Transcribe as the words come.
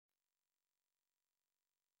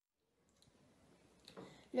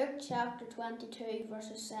Luke chapter 22,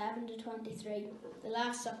 verses 7 to 23, the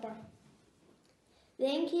Last Supper.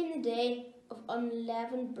 Then came the day of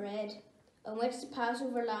unleavened bread, on which the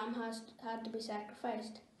Passover lamb had to be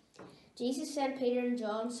sacrificed. Jesus sent Peter and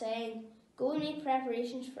John, saying, "Go and make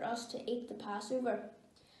preparations for us to eat the Passover."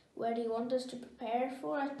 "Where do you want us to prepare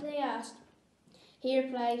for it?" they asked. He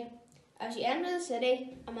replied, "As you enter the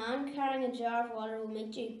city, a man carrying a jar of water will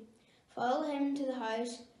meet you. Follow him to the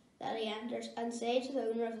house that he enters, and say to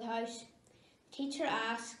the owner of the house, 'The teacher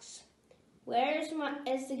asks, where is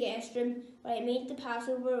the guest room where I meet the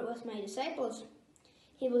Passover with my disciples?'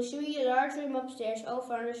 He will show you a large room upstairs, all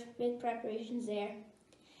furnished. Make preparations there."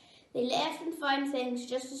 They left and found things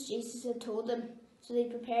just as Jesus had told them, so they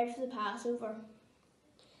prepared for the Passover.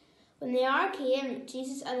 When the hour came,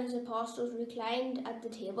 Jesus and his apostles reclined at the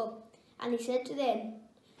table, and he said to them,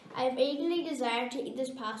 "I have eagerly desired to eat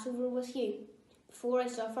this Passover with you before I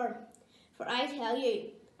suffer. For I tell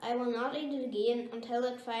you, I will not eat it again until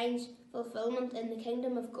it finds fulfillment in the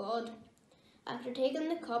kingdom of God." After taking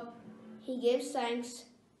the cup, he gave thanks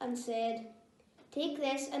and said, "Take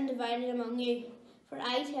this and divide it among you. For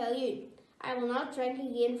I tell you, I will not drink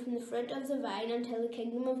again from the fruit of the vine until the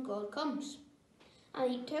kingdom of God comes."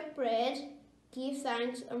 And he took bread, gave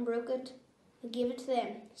thanks, and broke it, and gave it to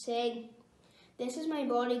them, saying, "This is my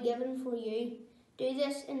body given for you. Do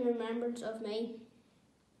this in remembrance of me."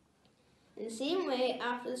 In the same way,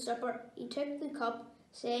 after the supper, he took the cup,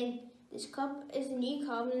 saying, "This cup is the new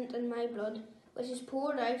covenant in my blood, which is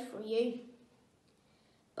poured out for you.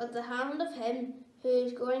 But the hand of him who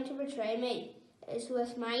is going to betray me is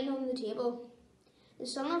with mine on the table. The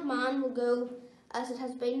Son of Man will go as it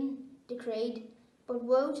has been decreed, but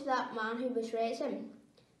woe to that man who betrays him."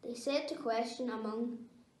 They set to question among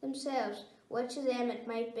themselves which of them it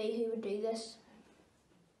might be who would do this.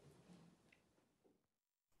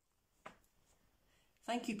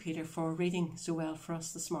 Thank you, Peter, for reading so well for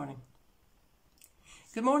us this morning.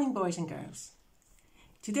 Good morning, boys and girls.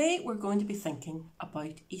 Today we're going to be thinking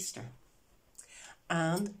about Easter.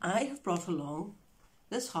 And I have brought along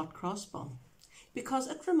this hot cross bun because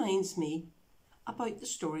it reminds me about the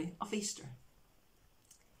story of Easter.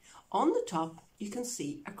 On the top you can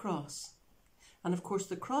see a cross. And of course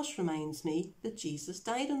the cross reminds me that Jesus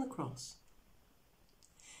died on the cross.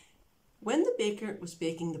 When the baker was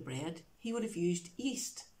baking the bread, he would have used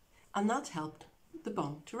yeast, and that helped the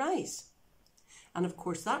bun to rise. And of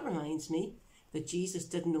course that reminds me that Jesus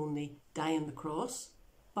didn't only die on the cross,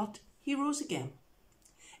 but he rose again.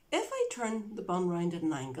 If I turn the bun round at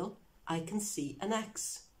an angle, I can see an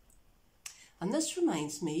X. And this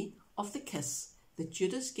reminds me of the kiss that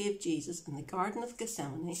Judas gave Jesus in the Garden of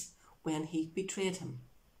Gethsemane when he betrayed him.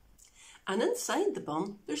 And inside the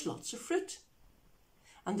bun, there's lots of fruit.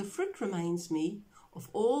 And the fruit reminds me of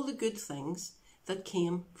all the good things that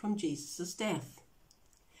came from Jesus' death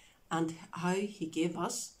and how he gave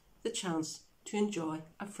us the chance to enjoy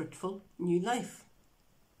a fruitful new life.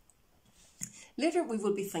 Later we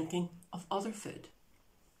will be thinking of other food.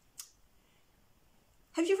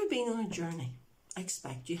 Have you ever been on a journey? I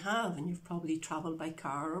expect you have, and you've probably travelled by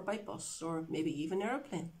car or by bus or maybe even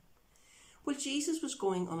aeroplane. Well, Jesus was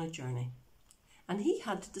going on a journey and he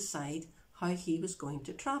had to decide how he was going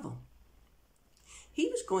to travel. He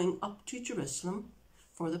was going up to Jerusalem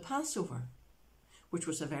for the Passover, which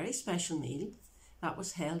was a very special meal that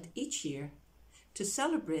was held each year to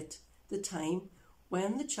celebrate the time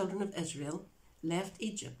when the children of Israel left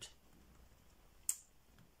Egypt.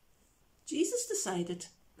 Jesus decided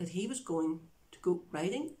that he was going to go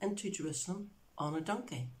riding into Jerusalem on a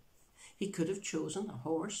donkey. He could have chosen a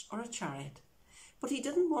horse or a chariot, but he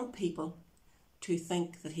didn't want people to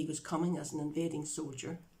think that he was coming as an invading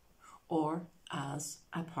soldier or as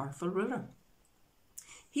a powerful ruler.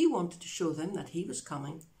 He wanted to show them that he was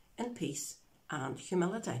coming in peace and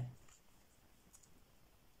humility.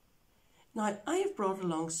 Now, I have brought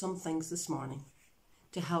along some things this morning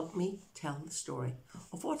to help me tell the story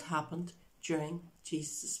of what happened during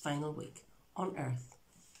Jesus' final week on earth.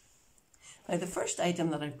 Now, the first item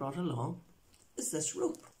that I've brought along is this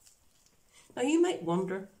rope. Now, you might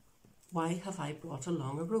wonder, why have I brought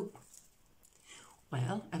along a rope?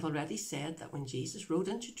 Well, I've already said that when Jesus rode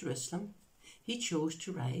into Jerusalem, he chose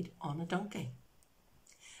to ride on a donkey.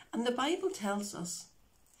 And the Bible tells us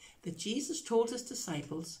that Jesus told his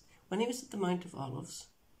disciples when he was at the Mount of Olives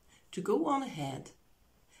to go on ahead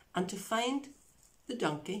and to find the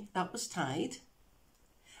donkey that was tied,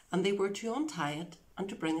 and they were to untie it and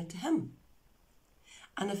to bring it to him.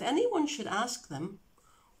 And if anyone should ask them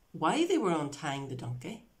why they were untying the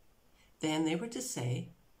donkey, then they were to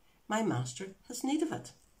say, "My master has need of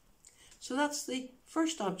it." So that's the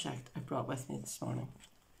first object I brought with me this morning.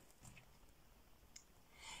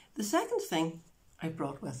 The second thing I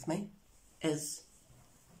brought with me is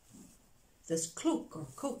this cloak or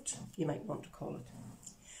coat, you might want to call it.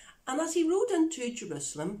 And as he rode into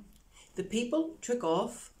Jerusalem, the people took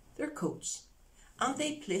off their coats and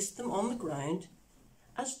they placed them on the ground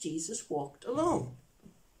as Jesus walked along.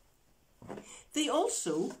 They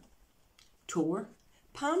also tore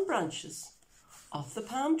palm branches off the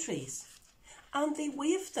palm trees and they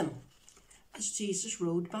waved them as Jesus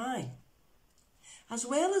rode by. As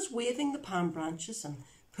well as waving the palm branches and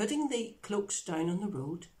putting the cloaks down on the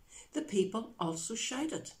road, the people also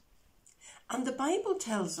shouted. And the Bible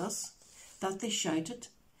tells us that they shouted,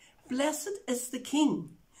 "Blessed is the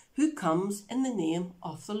King who comes in the name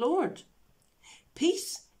of the Lord.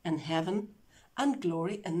 Peace in heaven and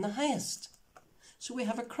glory in the highest." So we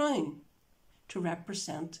have a crown to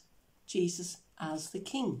represent Jesus as the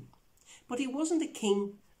King. But he wasn't a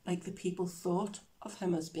king like the people thought of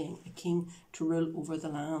him as being, a king to rule over the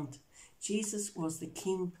land. Jesus was the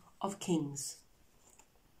King of Kings.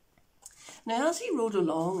 Now as he rode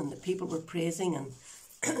along and the people were praising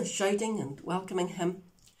and shouting and welcoming him,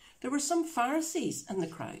 there were some Pharisees in the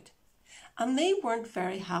crowd, and they weren't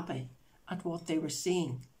very happy at what they were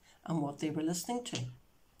seeing and what they were listening to.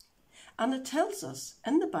 And it tells us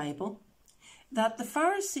in the Bible that the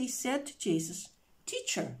Pharisees said to Jesus,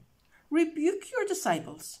 "Teacher, rebuke your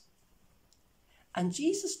disciples." And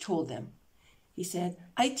Jesus told them, he said,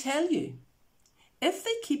 "I tell you, if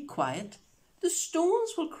they keep quiet, the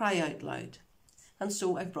stones will cry out loud." And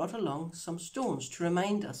so I brought along some stones to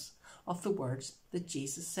remind us of the words that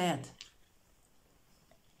Jesus said.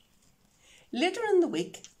 Later in the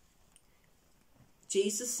week,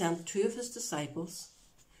 Jesus sent two of his disciples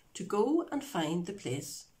to go and find the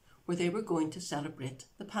place where they were going to celebrate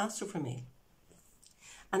the Passover meal.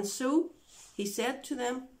 And so he said to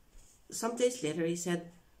them, some days later, he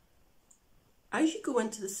said, "As you go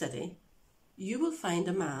into the city, you will find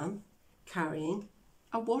a man carrying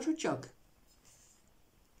a water jug."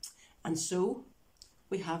 And so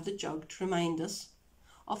we have the jug to remind us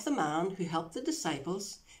of the man who helped the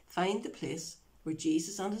disciples find the place where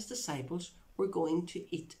Jesus and his disciples were going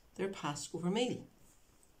to eat their Passover meal.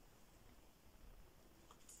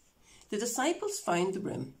 The disciples found the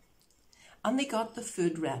room and they got the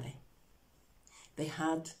food ready. They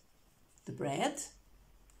had the bread,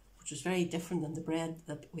 which was very different than the bread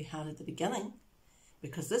that we had at the beginning,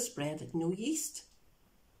 because this bread had no yeast.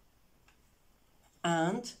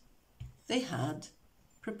 And they had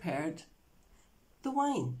prepared the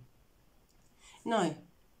wine. Now,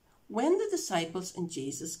 when the disciples and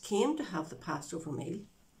Jesus came to have the Passover meal,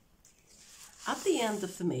 at the end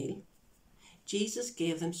of the meal, Jesus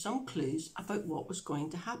gave them some clues about what was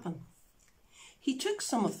going to happen. He took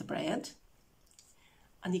some of the bread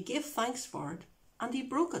and he gave thanks for it and he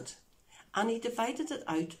broke it and he divided it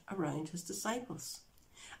out around his disciples.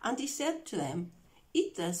 And he said to them,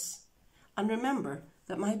 "Eat this and remember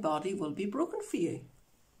that my body will be broken for you."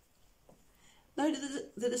 Now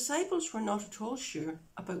the disciples were not at all sure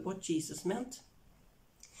about what Jesus meant.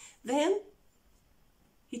 Then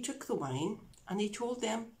he took the wine and he told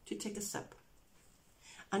them to take a sip.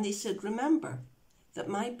 And he said, "Remember that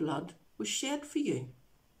my blood was shed for you,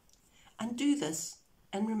 and do this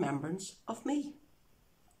in remembrance of me."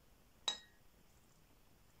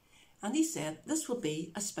 And he said, "This will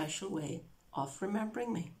be a special way of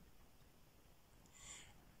remembering me."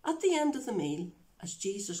 At the end of the meal, as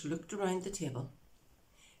Jesus looked around the table,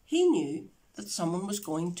 he knew that someone was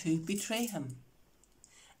going to betray him.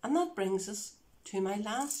 And that brings us to my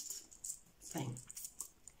last thing,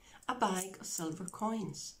 a bag of silver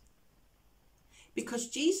coins. Because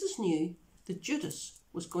Jesus knew that Judas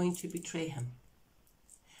was going to betray him.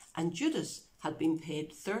 And Judas had been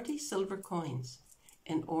paid 30 silver coins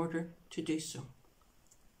in order to do so.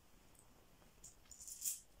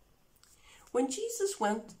 When Jesus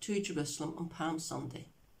went to Jerusalem on Palm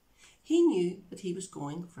Sunday, he knew that he was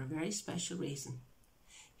going for a very special reason.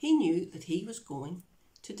 He knew that he was going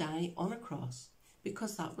to die on a cross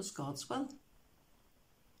because that was God's will.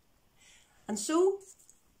 And so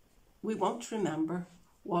we want to remember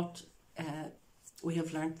what we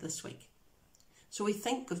have learnt this week. So we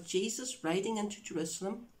think of Jesus riding into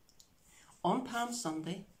Jerusalem on Palm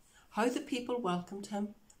Sunday, how the people welcomed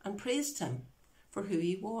him and praised him for who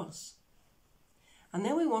he was. And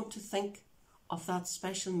then we want to think of that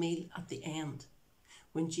special meal at the end,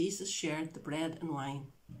 when Jesus shared the bread and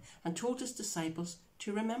wine and told his disciples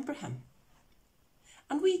to remember him.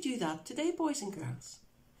 And we do that today, boys and girls,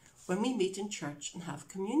 when we meet in church and have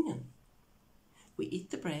communion. We eat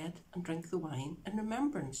the bread and drink the wine in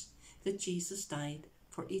remembrance that Jesus died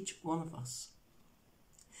for each one of us.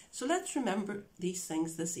 So let's remember these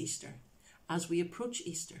things this Easter as we approach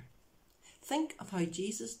Easter. Think of how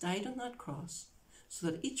Jesus died on that cross so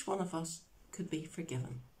that each one of us could be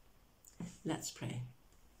forgiven. Let's pray.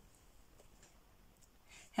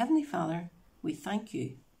 Heavenly Father, we thank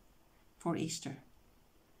you for Easter.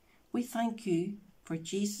 We thank you for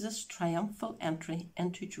Jesus' triumphal entry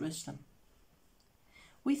into Jerusalem.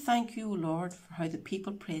 We thank you, O Lord, for how the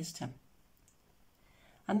people praised him.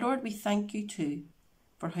 And Lord, we thank you too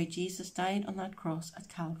for how Jesus died on that cross at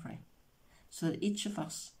Calvary, so that each of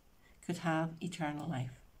us could have eternal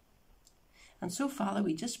life. And so, Father,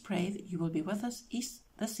 we just pray that you will be with us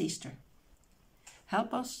this Easter.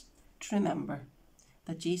 Help us to remember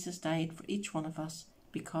that Jesus died for each one of us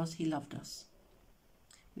because he loved us.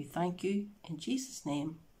 We thank you in Jesus'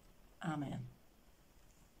 name. Amen.